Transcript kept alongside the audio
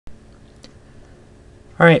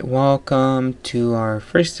Alright, welcome to our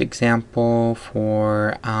first example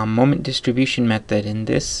for moment distribution method. In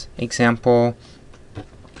this example,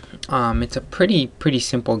 it's a pretty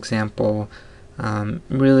simple example.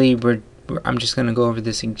 Really, I'm just going to go over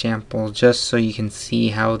this example just so you can see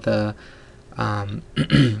how the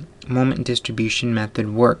moment distribution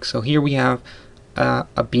method works. So here we have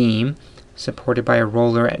a beam supported by a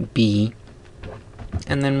roller at B,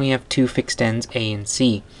 and then we have two fixed ends A and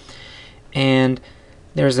C. And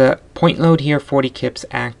there's a point load here, 40 kips,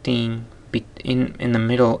 acting in the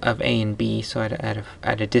middle of A and B, so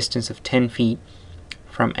at a distance of 10 feet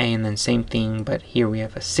from A, and then same thing, but here we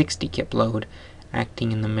have a 60 kip load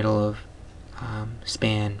acting in the middle of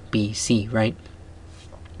span BC, right?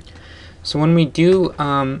 So when we do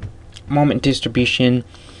moment distribution,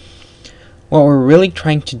 what we're really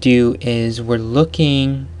trying to do is we're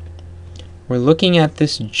looking at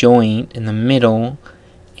this joint in the middle,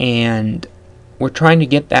 and we're trying to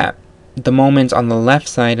get the moments on the left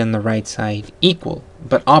side and the right side equal,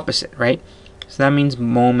 but opposite, right? So that means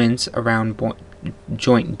moments around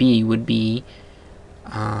joint B would be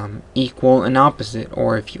equal and opposite,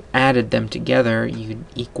 or if you added them together, you'd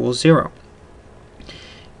equal 0.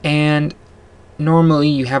 And normally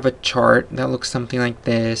you have a chart that looks something like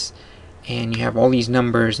this, and you have all these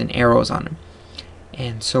numbers and arrows on them.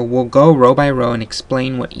 And so we'll go row by row and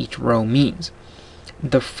explain what each row means.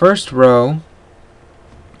 The first row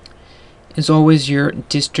is always your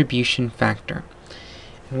distribution factor.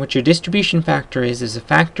 And what your distribution factor is a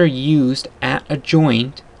factor used at a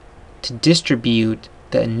joint to distribute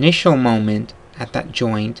the initial moment at that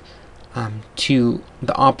joint to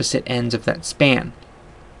the opposite ends of that span.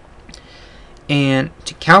 And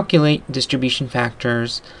to calculate distribution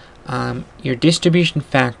factors, your distribution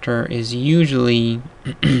factor is usually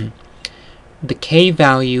the K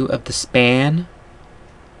value of the span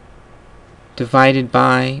divided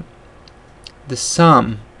by the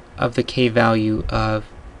sum of the K value of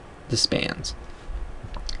the spans.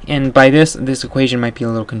 And by this equation might be a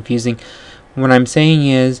little confusing. What I'm saying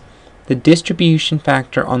is the distribution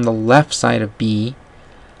factor on the left side of B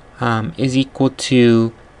is equal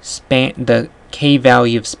to the K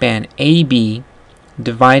value of span AB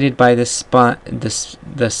divided by the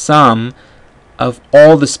sum of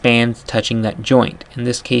all the spans touching that joint. In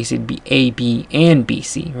this case, it'd be AB and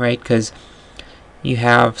BC, right? Because you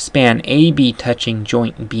have span AB touching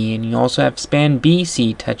joint B, and you also have span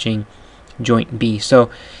BC touching joint B.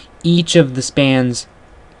 So each of the span's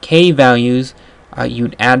K values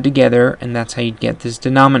you'd add together, and that's how you'd get this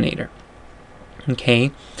denominator.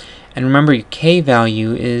 Okay, and remember, your K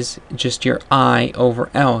value is just your I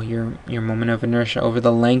over L, your moment of inertia over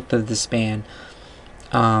the length of the span.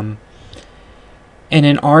 And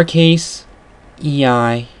in our case,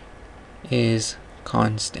 EI is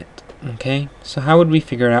constant. Okay, so how would we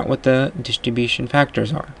figure out what the distribution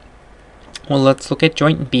factors are? Well, let's look at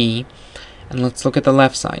joint B, and let's look at the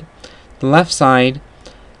left side. The left side,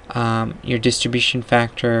 your distribution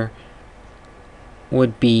factor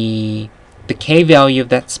would be the K value of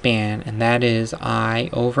that span, and that is I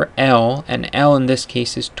over L, and L in this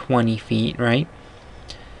case is 20 feet, right?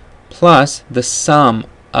 Plus the sum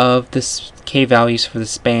of the K values for the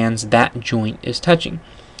spans that joint is touching.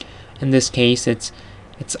 In this case, it's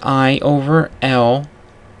I over L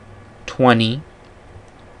 20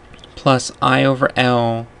 plus I over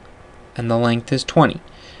L, and the length is 20.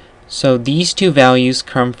 So these two values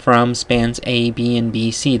come from spans A, B, and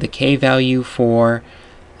BC. The K value for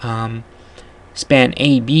span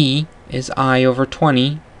AB is I over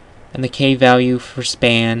 20, and the K value for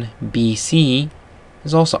span BC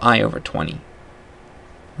is also I over 20,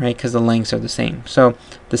 right? Because the lengths are the same. So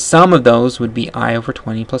the sum of those would be I over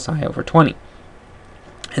 20 plus I over 20.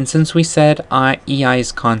 And since we said EI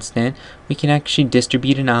is constant, we can actually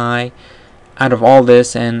distribute an I out of all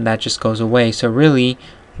this, and that just goes away. So really,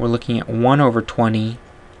 we're looking at 1 over 20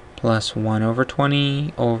 plus 1 over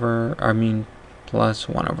 20 plus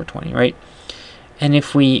 1 over 20, right? And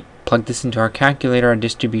if we plug this into our calculator, our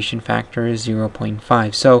distribution factor is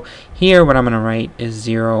 0.5. So here, what I'm going to write is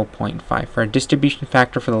 0.5. For our distribution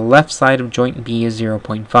factor for the left side of joint B is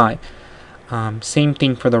 0.5. Same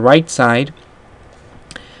thing for the right side.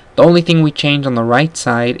 The only thing we change on the right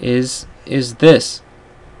side is this,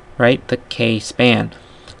 right? The K span,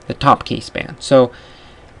 the top K span. So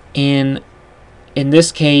in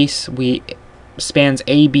this case, spans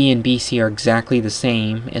A, B, and BC are exactly the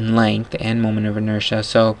same in length and moment of inertia.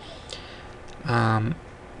 So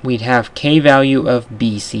we'd have K value of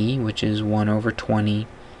BC, which is 1 over 20,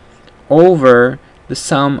 over the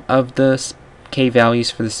sum of the K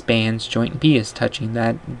values for the spans joint B is touching.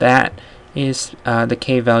 That is the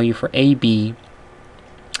K value for AB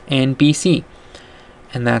and BC.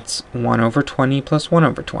 And that's 1 over 20 plus 1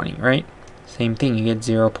 over 20, right? Same thing, you get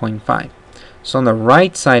 0.5. So on the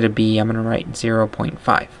right side of B, I'm going to write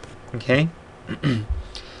 0.5. Okay?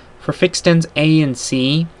 For fixed ends A and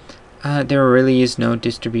C, there really is no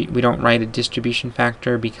we don't write a distribution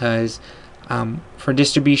factor because for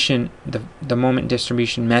distribution, the moment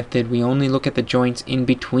distribution method, we only look at the joints in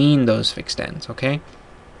between those fixed ends, okay?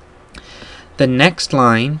 The next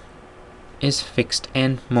line is fixed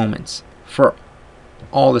end moments for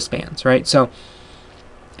all the spans, right? So,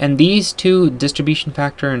 and these two, distribution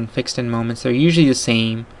factor and fixed end moments, they're usually the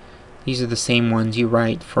same. These are the same ones you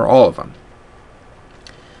write for all of them.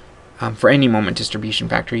 For any moment distribution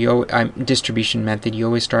factor, distribution method, you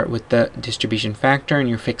always start with the distribution factor and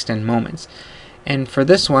your fixed end moments. And for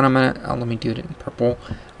this one, I'm gonna let me do it in purple.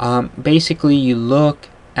 Basically, you look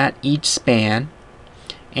at each span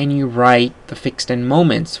and you write the fixed end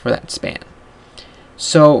moments for that span.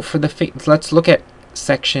 So for let's look at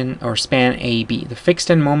section or span AB. The fixed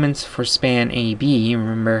end moments for span AB,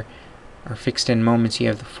 remember, our fixed end moments. You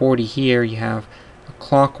have the 40 here. You have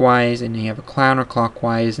clockwise and you have a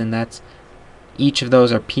counterclockwise, and that's each of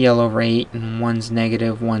those are PL over 8, and one's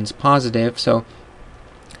negative, one's positive. So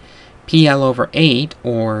PL over 8,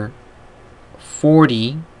 or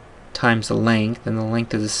 40 times the length, and the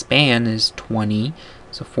length of the span is 20.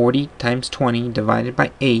 So 40 times 20 divided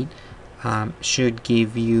by 8 should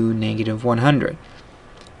give you negative 100.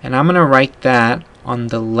 And I'm going to write that on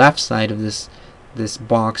the left side of this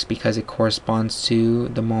box because it corresponds to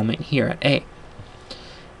the moment here at A.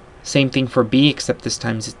 Same thing for B, except this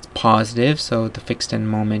time it's positive, so the fixed end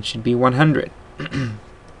moment should be 100. If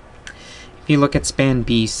you look at span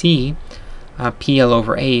BC, PL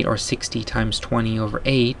over 8, or 60 times 20 over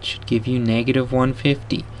 8, should give you negative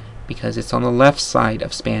 150, because it's on the left side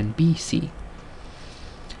of span BC.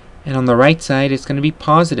 And on the right side, it's going to be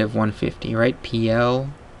positive 150, right?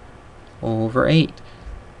 PL over 8.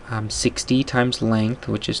 60 times length,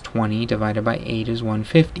 which is 20, divided by 8 is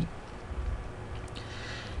 150.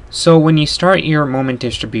 So when you start your moment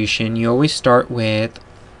distribution, you always start with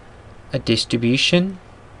a distribution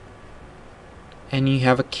and you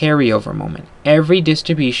have a carryover moment. Every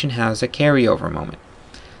distribution has a carryover moment.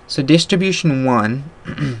 So distribution 1,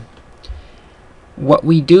 what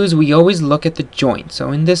we do is we always look at the joint.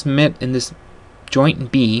 So in this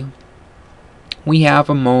joint B, we have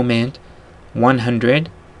a moment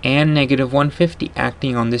 100 and negative 150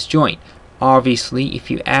 acting on this joint. Obviously, if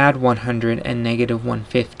you add 100 and negative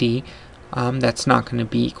 150, that's not going to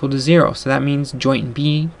be equal to 0. So that means joint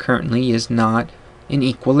B currently is not in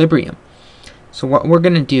equilibrium. So what we're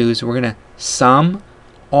going to do is we're going to sum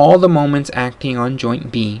all the moments acting on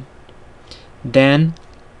joint B. Then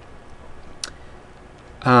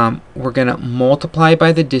we're going to multiply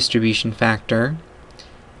by the distribution factor.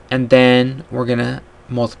 And then we're going to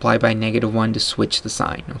multiply by negative 1 to switch the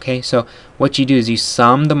sign. Okay, so what you do is you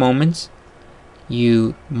sum the moments,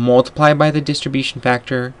 you multiply by the distribution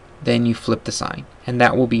factor, then you flip the sign, and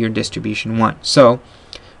that will be your distribution 1. So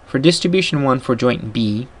for distribution 1 for joint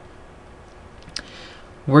B,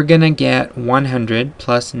 we're going to get 100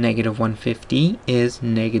 plus negative 150 is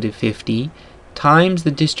negative 50 times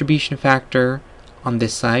the distribution factor on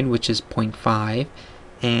this side, which is 0.5,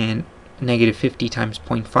 and negative 50 times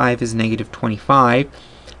 0.5 is negative 25.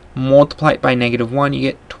 Multiply it by negative 1, you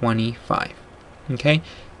get 25. Okay?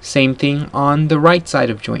 Same thing on the right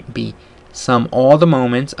side of joint B. Sum all the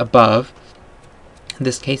moments above. In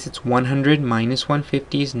this case, it's 100 minus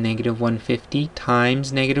 150 is negative 150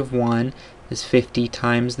 times negative 1 is 50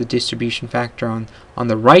 times the distribution factor on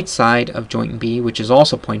the right side of joint B, which is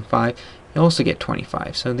also 0.5. You also get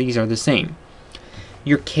 25. So these are the same.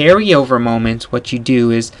 Your carryover moments, what you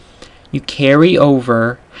do is you carry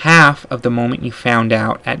over half of the moment you found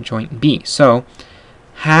out at joint B. So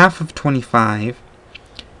half of 25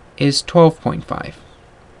 is 12.5.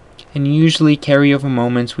 And usually carryover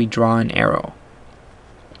moments, we draw an arrow.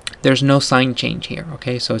 There's no sign change here,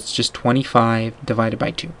 okay? So it's just 25 divided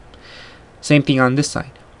by 2. Same thing on this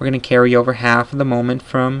side. We're going to carry over half of the moment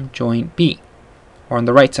from joint B, or on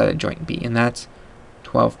the right side of joint B, and that's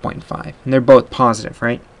 12.5. And they're both positive,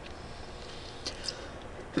 right?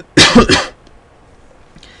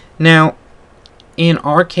 Now, in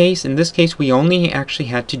this case, we only actually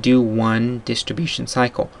had to do one distribution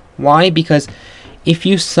cycle. Why? Because if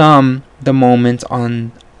you sum the moments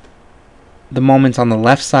on the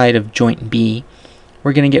left side of joint B,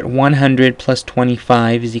 we're going to get 100 plus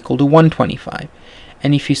 25 is equal to 125.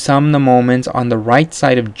 And if you sum the moments on the right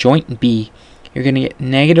side of joint B, you're going to get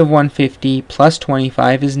negative 150 plus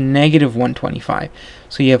 25 is negative 125.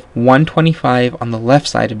 So you have 125 on the left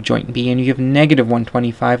side of joint B, and you have negative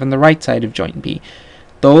 125 on the right side of joint B.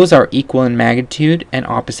 Those are equal in magnitude and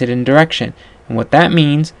opposite in direction. And what that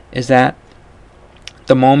means is that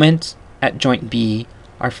the moments at joint B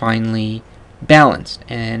are finally balanced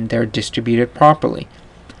and they're distributed properly.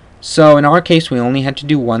 So in our case, we only had to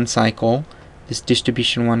do one cycle, this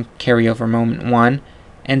distribution 1 carryover moment 1,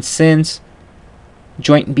 and since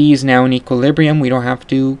joint B is now in equilibrium, we don't have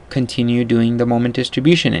to continue doing the moment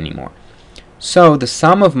distribution anymore. So the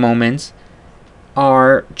sum of moments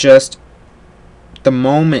are just the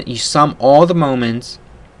moment, you sum all the moments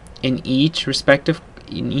in each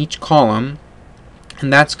column,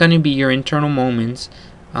 and that's going to be your internal moments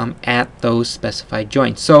at those specified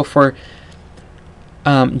joints. So for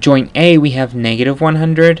joint A, we have negative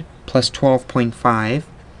 100 plus 12.5,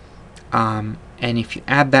 and if you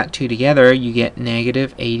add that two together, you get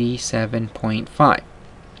negative 87.5.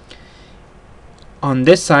 On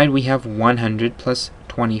this side, we have 100 plus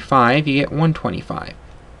 25, you get 125.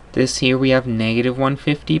 This here, we have negative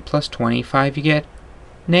 150 plus 25, you get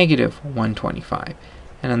negative 125.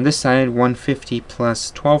 And on this side, 150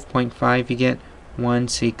 plus 12.5, you get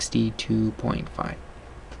 162.5.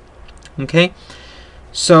 Okay?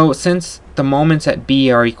 So since the moments at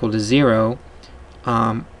B are equal to 0,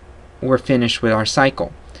 we're finished with our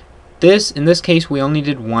cycle. In this case, we only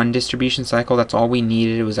did one distribution cycle. That's all we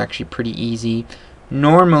needed. It was actually pretty easy.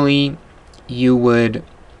 Normally, you would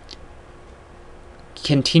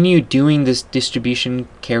continue doing this distribution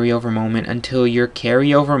carryover moment until your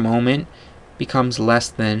carryover moment becomes less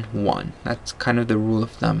than 1. That's kind of the rule of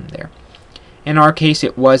thumb there. In our case,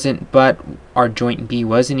 it wasn't, but our joint B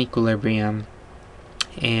was in equilibrium,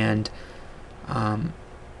 and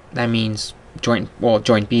that means joint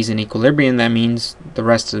B is in equilibrium. That means the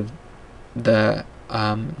rest of the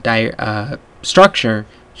structure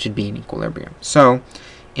should be in equilibrium. So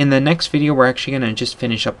in the next video, we're actually going to just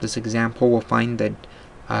finish up this example. We'll find the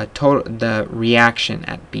the reaction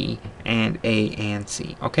at B and A and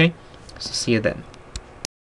C. Okay, so see you then.